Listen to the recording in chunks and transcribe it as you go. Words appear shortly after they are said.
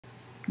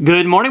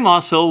Good morning,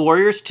 Mossville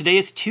Warriors. Today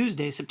is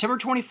Tuesday, September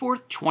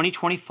 24th,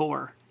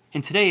 2024,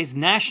 and today is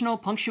National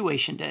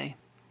Punctuation Day.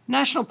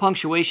 National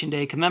Punctuation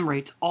Day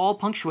commemorates all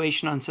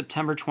punctuation on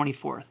September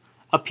 24th.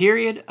 A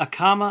period, a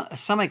comma, a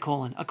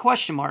semicolon, a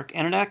question mark,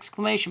 and an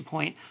exclamation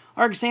point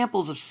are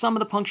examples of some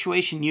of the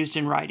punctuation used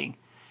in writing.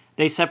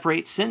 They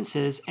separate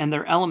sentences and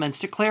their elements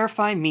to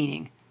clarify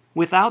meaning.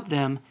 Without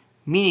them,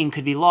 meaning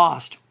could be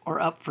lost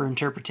or up for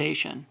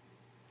interpretation.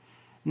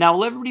 Now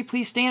will everybody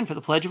please stand for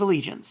the Pledge of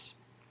Allegiance.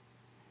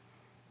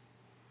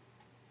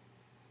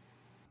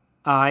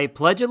 I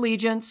pledge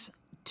allegiance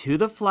to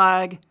the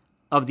flag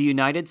of the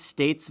United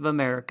States of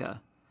America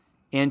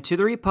and to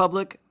the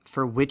republic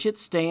for which it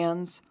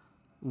stands,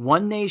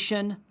 one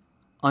nation,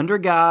 under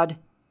God,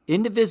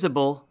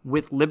 indivisible,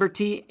 with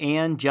liberty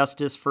and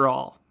justice for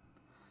all.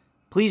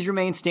 Please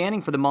remain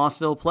standing for the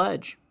Mossville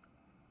Pledge.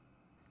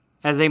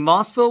 As a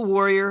Mossville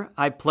warrior,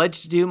 I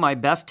pledge to do my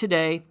best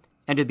today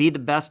and to be the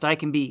best I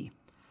can be.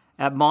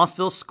 At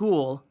Mossville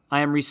School, I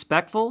am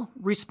respectful,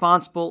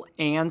 responsible,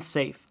 and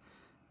safe.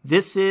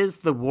 This is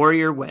the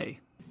Warrior Way.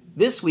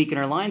 This week in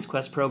our Lions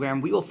Quest program,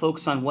 we will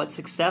focus on what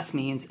success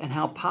means and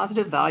how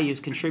positive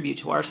values contribute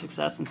to our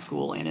success in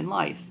school and in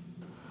life.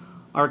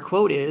 Our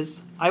quote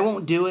is, "I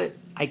won't do it,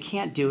 I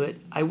can't do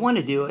it, I want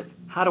to do it,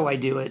 how do I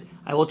do it,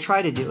 I will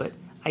try to do it,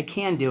 I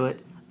can do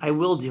it, I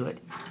will do it,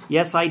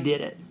 yes I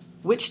did it.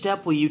 Which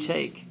step will you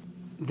take?"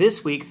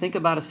 This week, think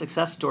about a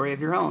success story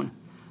of your own.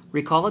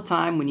 Recall a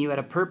time when you had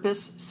a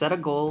purpose, set a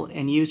goal,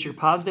 and used your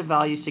positive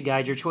values to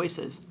guide your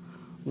choices.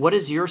 What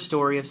is your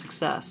story of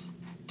success?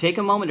 Take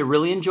a moment to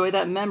really enjoy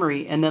that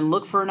memory and then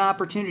look for an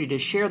opportunity to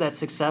share that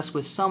success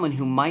with someone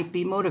who might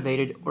be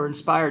motivated or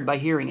inspired by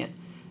hearing it.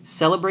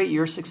 Celebrate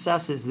your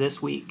successes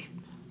this week.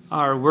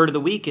 Our word of the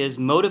week is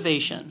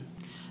motivation.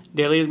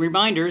 Daily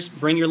reminders: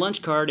 bring your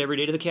lunch card every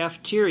day to the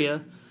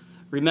cafeteria.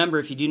 Remember,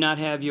 if you do not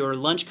have your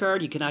lunch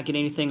card, you cannot get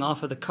anything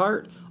off of the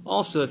cart.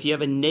 Also, if you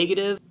have a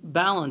negative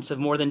balance of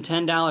more than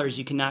 $10,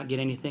 you cannot get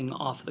anything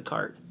off of the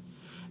cart.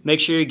 Make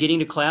sure you're getting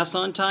to class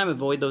on time.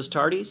 Avoid those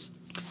tardies.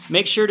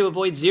 Make sure to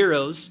avoid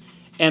zeros.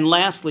 And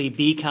lastly,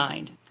 be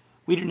kind.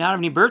 We do not have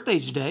any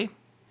birthdays today.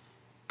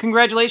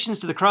 Congratulations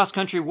to the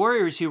cross-country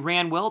warriors who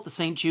ran well at the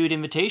St. Jude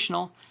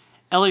Invitational.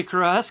 Ellie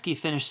Karaheski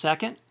finished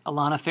second,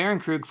 Alana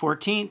Fahrenkrug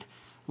 14th,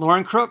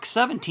 Lauren Crook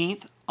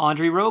 17th,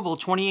 Audrey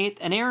Robel 28th,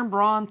 and Aaron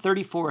Braun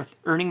 34th,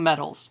 earning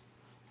medals.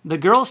 The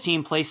girls'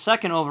 team placed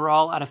second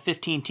overall out of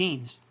 15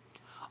 teams.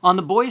 On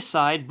the boys'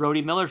 side,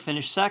 Brody Miller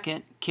finished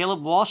second,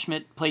 Caleb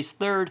Walschmidt placed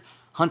third,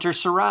 Hunter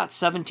Surratt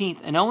 17th,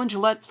 and Owen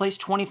Gillette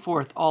placed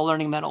 24th, all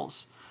earning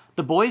medals.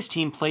 The boys'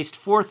 team placed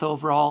fourth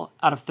overall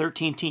out of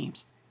 13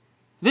 teams.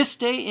 This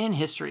day in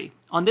history.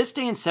 On this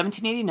day in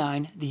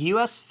 1789, the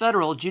U.S.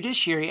 Federal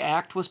Judiciary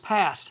Act was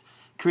passed,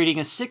 creating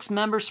a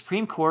 6-member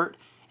Supreme Court,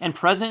 and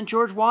President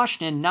George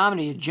Washington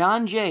nominated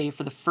John Jay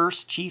for the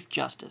first Chief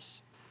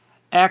Justice.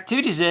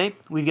 Activities today,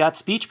 we've got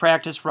speech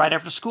practice right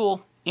after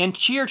school, and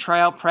cheer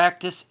tryout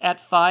practice at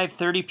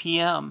 5:30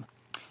 p.m.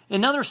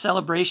 Another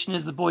celebration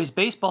is the boys'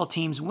 baseball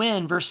team's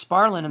win versus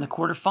Sparlin in the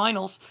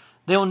quarterfinals.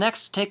 They will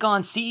next take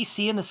on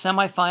CEC in the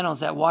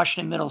semifinals at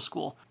Washington Middle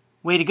School.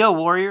 Way to go,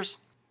 Warriors!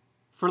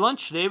 For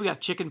lunch today, we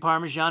got chicken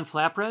parmesan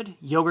flatbread,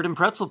 yogurt and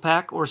pretzel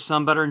pack, or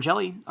some butter and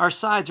jelly. Our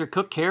sides are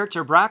cooked carrots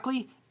or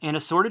broccoli and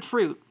assorted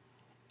fruit.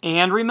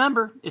 And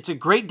remember, it's a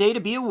great day to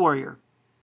be a warrior.